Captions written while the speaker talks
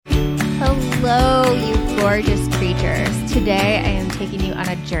Hello, you gorgeous creatures. Today I am taking you on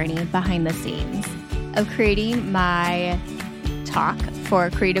a journey behind the scenes of creating my talk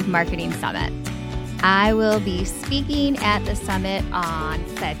for Creative Marketing Summit. I will be speaking at the summit on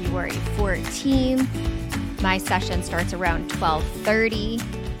February 14th. My session starts around 12:30,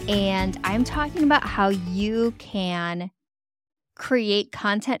 and I'm talking about how you can create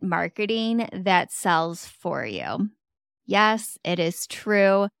content marketing that sells for you. Yes, it is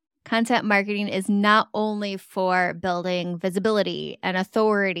true. Content marketing is not only for building visibility and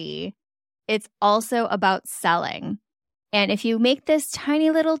authority, it's also about selling. And if you make this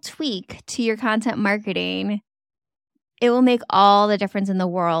tiny little tweak to your content marketing, it will make all the difference in the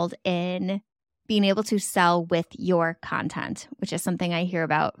world in being able to sell with your content, which is something I hear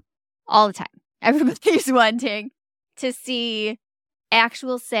about all the time. Everybody's wanting to see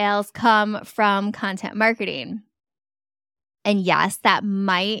actual sales come from content marketing. And yes, that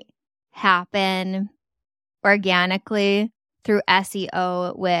might happen organically through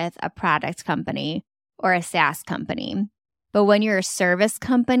SEO with a product company or a SaaS company. But when you're a service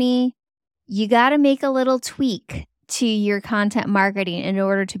company, you got to make a little tweak to your content marketing in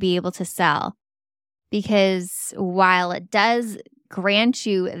order to be able to sell. Because while it does grant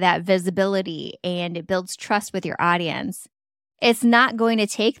you that visibility and it builds trust with your audience, it's not going to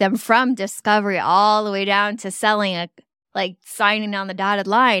take them from discovery all the way down to selling, like signing on the dotted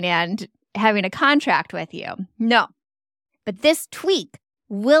line and having a contract with you. No. But this tweak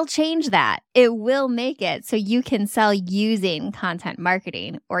will change that. It will make it so you can sell using content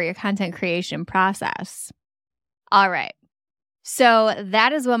marketing or your content creation process. All right. So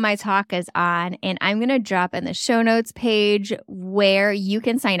that is what my talk is on, and I'm going to drop in the show notes page where you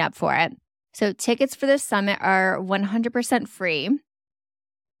can sign up for it. So tickets for this summit are 100% free.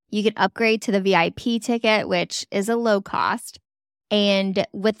 You can upgrade to the VIP ticket, which is a low cost. And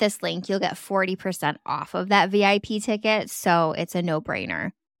with this link, you'll get 40% off of that VIP ticket. So it's a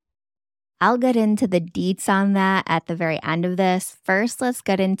no-brainer. I'll get into the deets on that at the very end of this. First, let's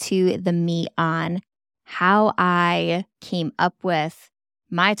get into the meat on how I came up with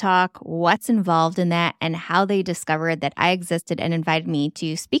my talk, what's involved in that, and how they discovered that I existed and invited me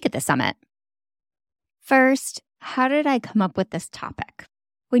to speak at the summit. First, how did I come up with this topic?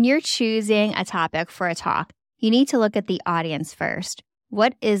 When you're choosing a topic for a talk, you need to look at the audience first.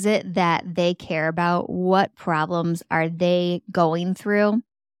 What is it that they care about? What problems are they going through?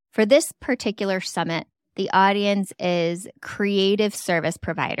 For this particular summit, the audience is creative service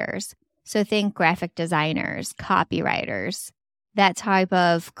providers. So think graphic designers, copywriters, that type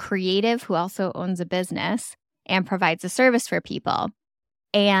of creative who also owns a business and provides a service for people.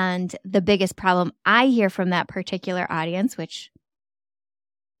 And the biggest problem I hear from that particular audience, which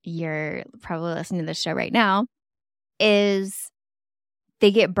you're probably listening to this show right now, is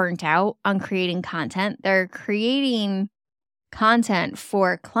they get burnt out on creating content. They're creating content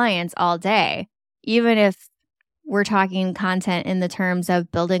for clients all day. Even if we're talking content in the terms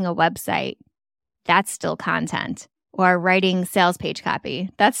of building a website, that's still content. Or writing sales page copy,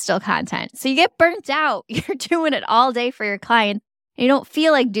 that's still content. So you get burnt out. You're doing it all day for your client. You don't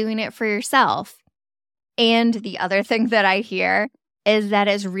feel like doing it for yourself. And the other thing that I hear is that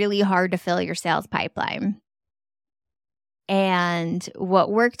it's really hard to fill your sales pipeline. And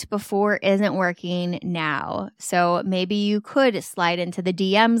what worked before isn't working now. So maybe you could slide into the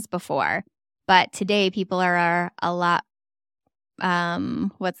DMs before, but today people are a lot,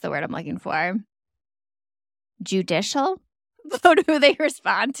 what's the word I'm looking for? Judicial about who they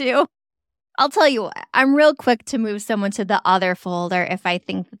respond to. I'll tell you what, I'm real quick to move someone to the other folder if I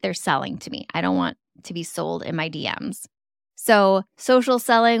think that they're selling to me. I don't want to be sold in my DMs. So social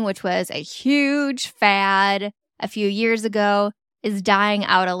selling, which was a huge fad a few years ago, is dying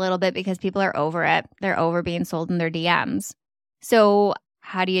out a little bit because people are over it. They're over being sold in their DMs. So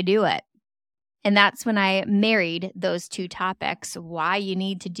how do you do it? And that's when I married those two topics, why you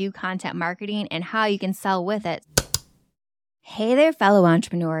need to do content marketing and how you can sell with it. Hey there, fellow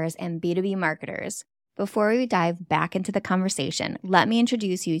entrepreneurs and B2B marketers. Before we dive back into the conversation, let me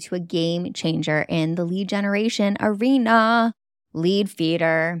introduce you to a game changer in the lead generation arena,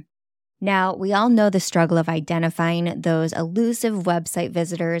 Leadfeeder. Now, we all know the struggle of identifying those elusive website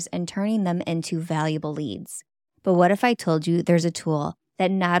visitors and turning them into valuable leads. But what if I told you there's a tool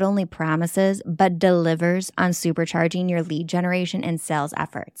that not only promises, but delivers on supercharging your lead generation and sales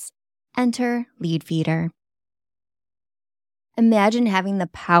efforts? Enter Leadfeeder. Imagine having the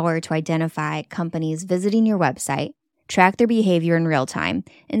power to identify companies visiting your website, track their behavior in real time,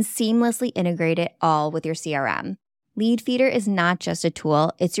 and seamlessly integrate it all with your CRM. Leadfeeder is not just a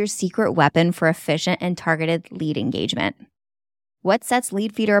tool, it's your secret weapon for efficient and targeted lead engagement. What sets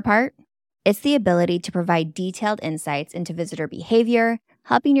Leadfeeder apart? It's the ability to provide detailed insights into visitor behavior,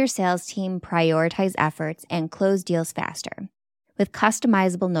 helping your sales team prioritize efforts and close deals faster. With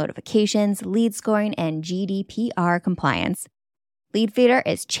customizable notifications, lead scoring, and GDPR compliance, Leadfeeder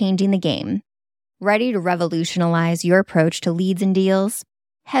is changing the game. Ready to revolutionize your approach to leads and deals?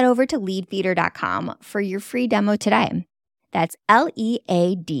 Head over to leadfeeder.com for your free demo today. That's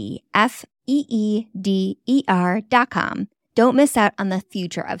LEADFEEDER.com. Don't miss out on the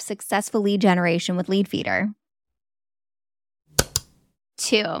future of successful lead generation with Leadfeeder.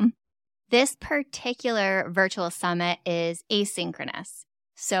 2. This particular virtual summit is asynchronous.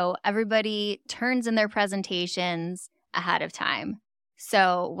 So everybody turns in their presentations ahead of time.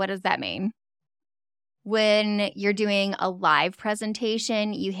 So what does that mean? When you're doing a live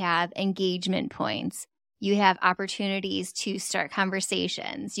presentation, you have engagement points. You have opportunities to start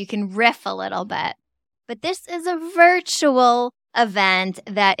conversations. You can riff a little bit. But this is a virtual event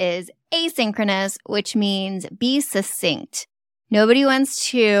that is asynchronous, which means be succinct. Nobody wants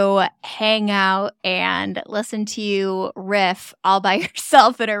to hang out and listen to you riff all by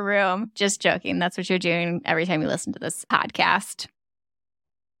yourself in a room. Just joking. That's what you're doing every time you listen to this podcast.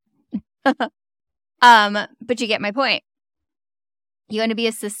 But you get my point. You want to be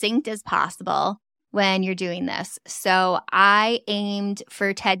as succinct as possible when you're doing this. So I aimed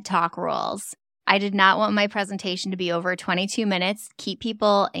for TED Talk rules. I did not want my presentation to be over 22 minutes, keep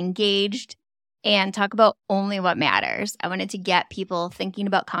people engaged, and talk about only what matters. I wanted to get people thinking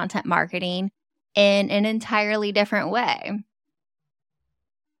about content marketing in an entirely different way.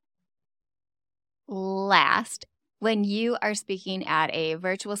 Last, when you are speaking at a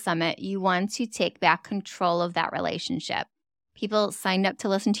virtual summit, you want to take back control of that relationship. People signed up to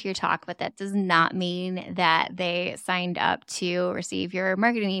listen to your talk, but that does not mean that they signed up to receive your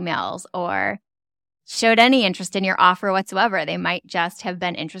marketing emails or showed any interest in your offer whatsoever. They might just have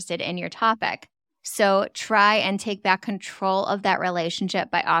been interested in your topic. So try and take back control of that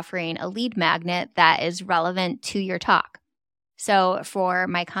relationship by offering a lead magnet that is relevant to your talk. So for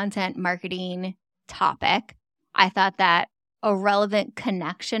my content marketing topic, I thought that a relevant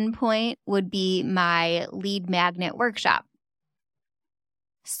connection point would be my lead magnet workshop.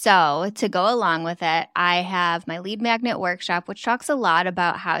 So to go along with it, I have my lead magnet workshop, which talks a lot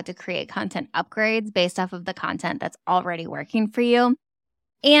about how to create content upgrades based off of the content that's already working for you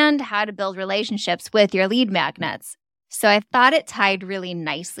and how to build relationships with your lead magnets. So I thought it tied really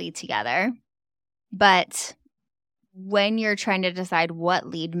nicely together. But when you're trying to decide what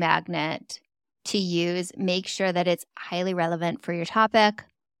lead magnet to use, make sure that it's highly relevant for your topic.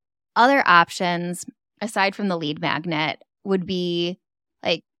 Other options, aside from the lead magnet, would be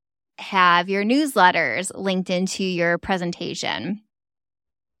like have your newsletters linked into your presentation.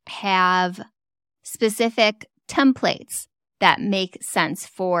 Have specific templates that make sense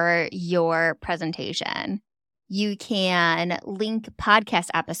for your presentation. You can link podcast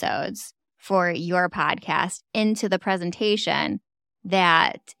episodes for your podcast into the presentation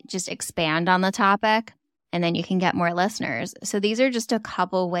that just expand on the topic, and then you can get more listeners. So these are just a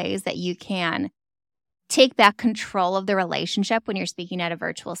couple ways that you can take back control of the relationship when you're speaking at a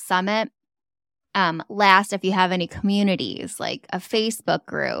virtual summit. Last, if you have any communities, like a Facebook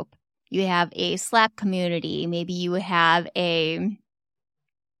group, you have a Slack community, maybe you have a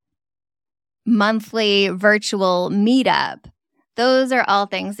monthly virtual meetup. Those are all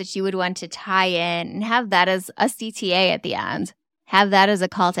things that you would want to tie in and have that as a CTA at the end. Have that as a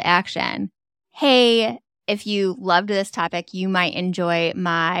call to action. Hey, if you loved this topic, you might enjoy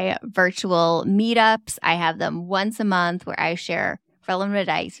my virtual meetups. I have them once a month where I share relevant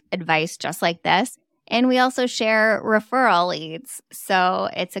advice just like this. And we also share referral leads. So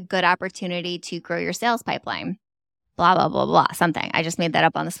it's a good opportunity to grow your sales pipeline. Blah, blah, blah, blah, something. I just made that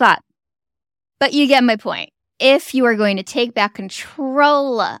up on the spot. But you get my point. If you are going to take back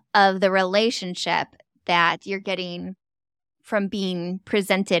control of the relationship that you're getting from being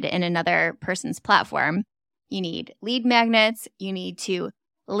presented in another person's platform, you need lead magnets. You need to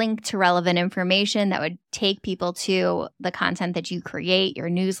link to relevant information that would take people to the content that you create, your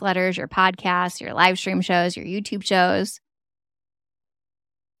newsletters, your podcasts, your live stream shows, your YouTube shows.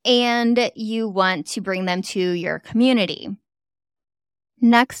 And you want to bring them to your community.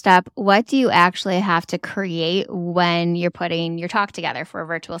 Next up, what do you actually have to create when you're putting your talk together for a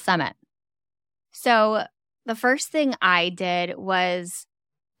virtual summit? So the first thing I did was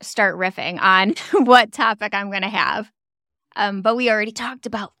start riffing on what topic I'm going to have. But we already talked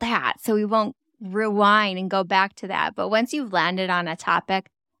about that, so we won't rewind and go back to that. But once you've landed on a topic,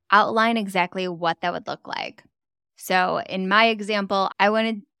 outline exactly what that would look like. So in my example, I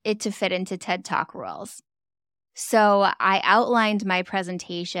wanted it to fit into TED Talk rules. So I outlined my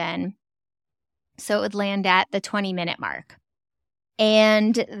presentation So it would land at the 20-minute mark.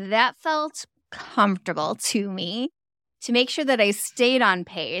 And that felt comfortable to me. To make sure that I stayed on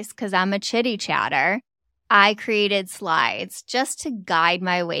pace, because I'm a chitty chatter, I created slides just to guide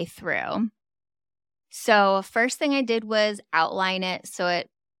my way through. So first thing I did was outline it so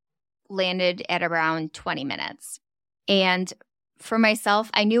it landed at around 20 minutes. And for myself,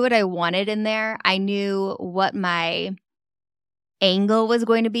 I knew what I wanted in there. I knew what my angle was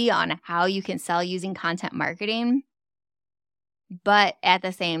going to be on how you can sell using content marketing. But at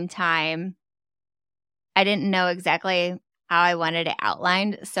the same time, I didn't know exactly how I wanted it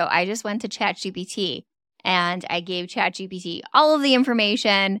outlined. So I just went to ChatGPT and I gave ChatGPT all of the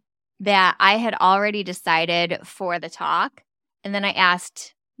information that I had already decided for the talk. And then I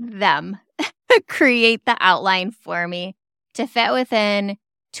asked them to create the outline for me to fit within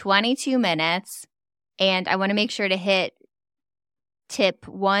 22 minutes. And I want to make sure to hit tip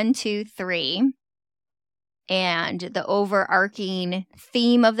 1, 2, 3. And the overarching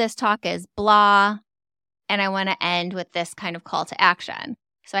theme of this talk is blah. And I want to end with this kind of call to action.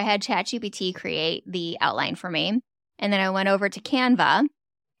 So I had ChatGPT create the outline for me. And then I went over to Canva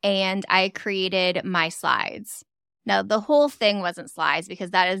and I created my slides. Now, the whole thing wasn't slides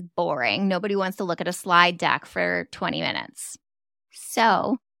because that is boring. Nobody wants to look at a slide deck for 20 minutes.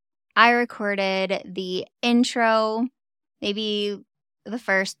 So I recorded the intro, maybe the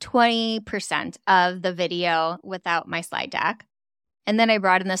first 20% of the video without my slide deck. And then I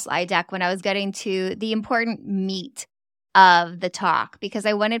brought in the slide deck when I was getting to the important meat of the talk because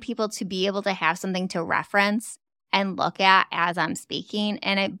I wanted people to be able to have something to reference and look at as I'm speaking.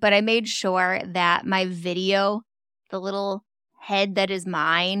 But I made sure that my video, the little head that is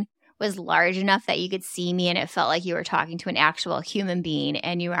mine, was large enough that you could see me and it felt like you were talking to an actual human being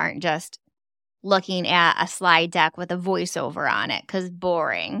and you aren't just looking at a slide deck with a voiceover on it because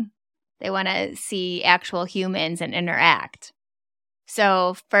boring. They want to see actual humans and interact.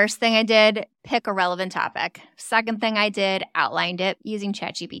 So first thing I did, pick a relevant topic. Second thing I did, outlined it using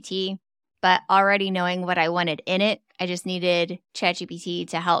ChatGPT, but already knowing what I wanted in it, I just needed ChatGPT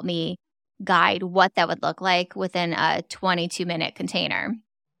to help me guide what that would look like within a 22-minute container.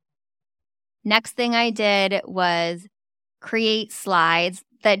 Next thing I did was create slides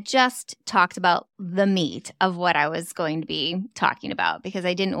that just talked about the meat of what I was going to be talking about because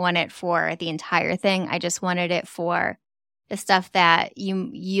I didn't want it for the entire thing. I just wanted it for the stuff that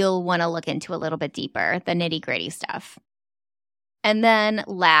you'll want to look into a little bit deeper, the nitty-gritty stuff. And then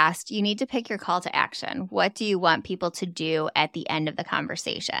last, you need to pick your call to action. What do you want people to do at the end of the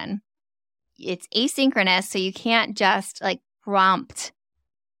conversation? It's asynchronous, so you can't just prompt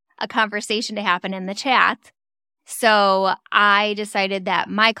a conversation to happen in the chat. So I decided that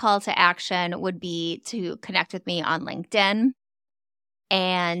my call to action would be to connect with me on LinkedIn.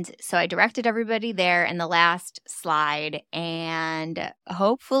 And so I directed everybody there in the last slide. And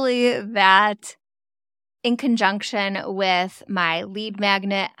hopefully that, in conjunction with my lead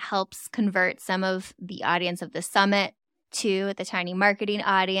magnet, helps convert some of the audience of the summit to the Tiny Marketing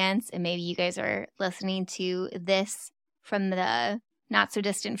audience. And maybe you guys are listening to this from the not so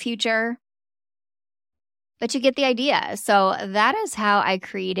distant future. But you get the idea. So that is how I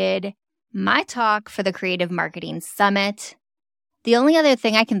created my talk for the Creative Marketing Summit. The only other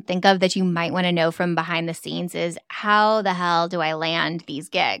thing I can think of that you might want to know from behind the scenes is how the hell do I land these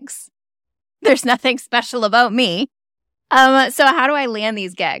gigs? There's nothing special about me. So how do I land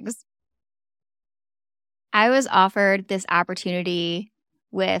these gigs? I was offered this opportunity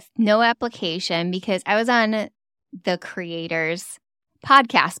with no application because I was on the creator's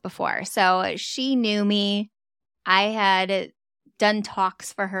podcast before. So she knew me. I had done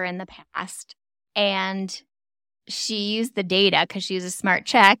talks for her in the past and she used the data because she was a smart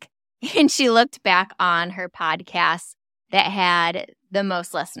chick and she looked back on her podcasts that had the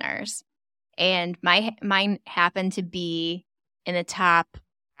most listeners. And mine happened to be in the top,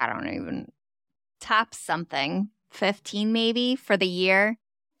 top something, 15 maybe for the year.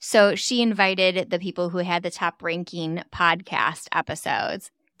 So she invited the people who had the top ranking podcast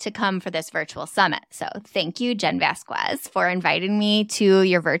episodes to come for this virtual summit. So thank you, Jen Vasquez, for inviting me to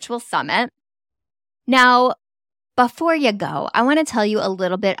your virtual summit. Now, before you go, I want to tell you a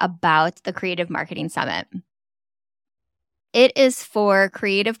little bit about the Creative Marketing Summit. It is for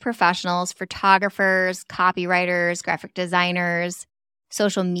creative professionals, photographers, copywriters, graphic designers,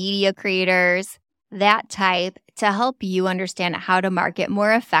 social media creators, that type, to help you understand how to market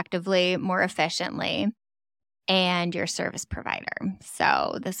more effectively, more efficiently, and your service provider.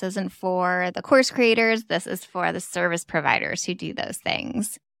 So this isn't for the course creators. This is for the service providers who do those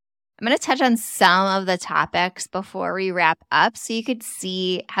things. I'm going to touch on some of the topics before we wrap up so you could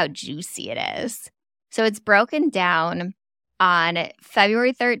see how juicy it is. So it's broken down on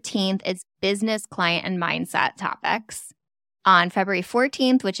February 13th, it's business, client, and mindset topics. On February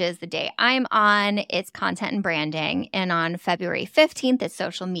 14th, which is the day I'm on, it's content and branding. And on February 15th, it's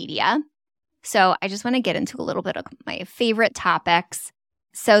social media. So I just want to get into a little bit of my favorite topics.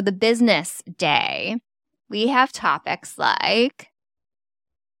 So the business day, we have topics like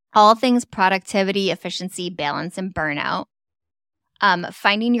all things productivity, efficiency, balance, and burnout.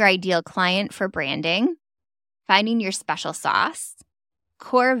 Finding your ideal client for branding. Finding your special sauce.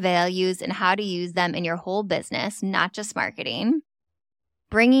 Core values and how to use them in your whole business, not just marketing.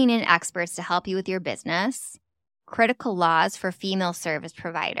 Bringing in experts to help you with your business. Critical laws for female service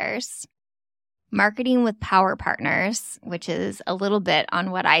providers. Marketing with power partners, which is a little bit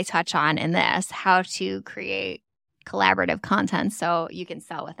on what I touch on in this, how to create collaborative content so you can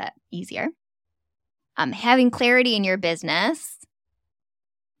sell with it easier. Having clarity in your business,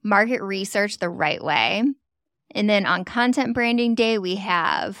 market research the right way. And then on Content Branding Day, we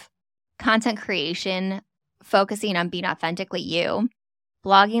have content creation, focusing on being authentically you,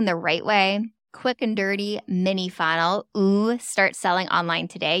 blogging the right way, quick and dirty mini funnel. Ooh, start selling online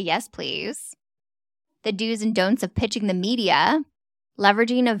today. Yes, please. The do's and don'ts of pitching the media,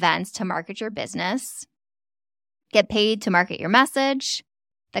 leveraging events to market your business, get paid to market your message,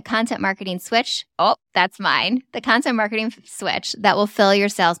 the content marketing switch. Oh, that's mine. The content marketing switch that will fill your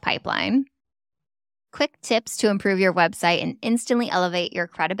sales pipeline. Quick tips to improve your website and instantly elevate your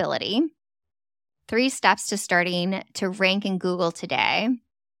credibility. 3 steps to starting to rank in Google today.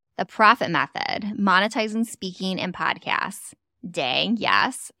 The profit method, monetizing speaking and podcasts. Dang,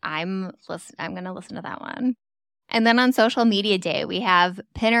 yes, I'm going to listen to that one. And then on social media day, we have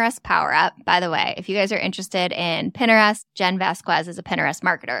Pinterest Power Up. By the way, if you guys are interested in Pinterest, Jen Vasquez is a Pinterest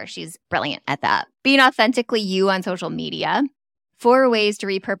marketer. She's brilliant at that. Being authentically you on social media. 4 ways to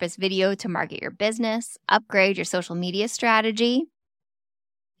repurpose video to market your business. Upgrade your social media strategy.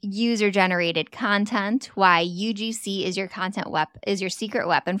 User-generated content. Why UGC is your secret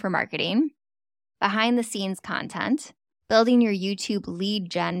weapon for marketing. Behind-the-scenes content. Building your YouTube lead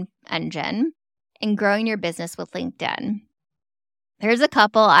gen engine. And growing your business with LinkedIn. There's a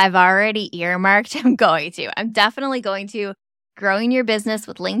couple I've already earmarked. I'm definitely going to growing your business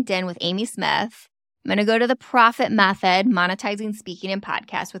with LinkedIn with Amy Smith. I'm going to go to the profit method, monetizing speaking and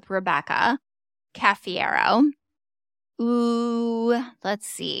podcasts with Rebecca Caffiero. Ooh, let's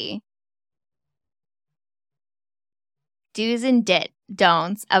see. Do's and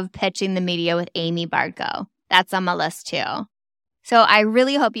don'ts of pitching the media with Amy Bardco. That's on my list too. So I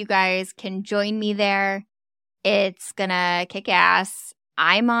really hope you guys can join me there. It's going to kick ass.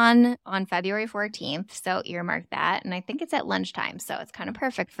 I'm on February 14th, so earmark that. And I think it's at lunchtime, so it's kind of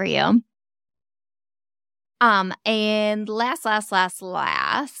perfect for you. And last,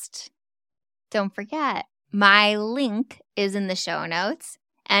 don't forget, my link is in the show notes.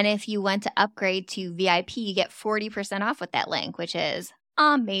 And if you want to upgrade to VIP, you get 40% off with that link, which is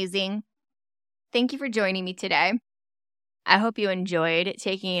amazing. Thank you for joining me today. I hope you enjoyed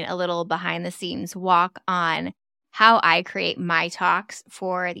taking a little behind the scenes walk on how I create my talks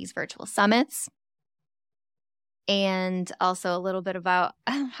for these virtual summits. And also a little bit about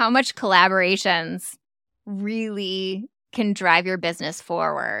how much collaborations really can drive your business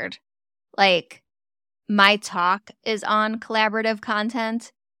forward. Like, my talk is on collaborative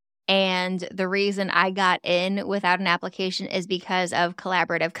content. And the reason I got in without an application is because of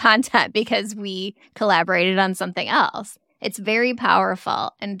collaborative content, because we collaborated on something else. It's very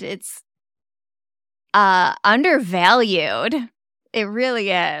powerful and it's undervalued. It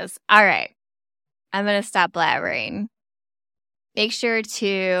really is. All right. I'm going to stop blabbering. Make sure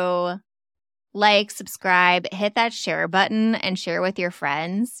to like, subscribe, hit that share button, and share with your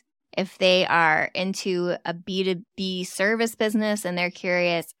friends. If they are into a B2B service business and they're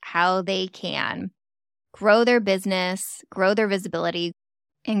curious how they can grow their business, grow their visibility,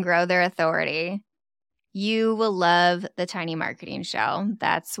 and grow their authority, you will love the Tiny Marketing Show.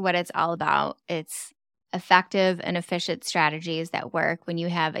 That's what it's all about. It's effective and efficient strategies that work when you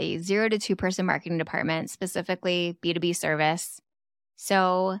have a 0 to 2 person marketing department, specifically B2B service.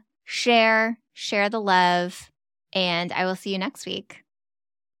 So share the love, and I will see you next week.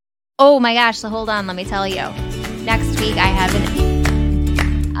 Oh my gosh, so hold on, let me tell you. Next week I have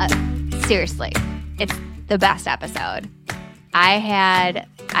seriously, it's the best episode.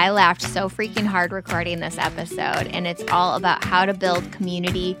 I laughed so freaking hard recording this episode, and it's all about how to build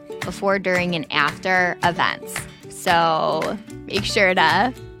community before, during, and after events. So make sure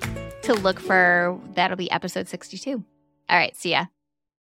to look for, that'll be episode 62. All right, see ya.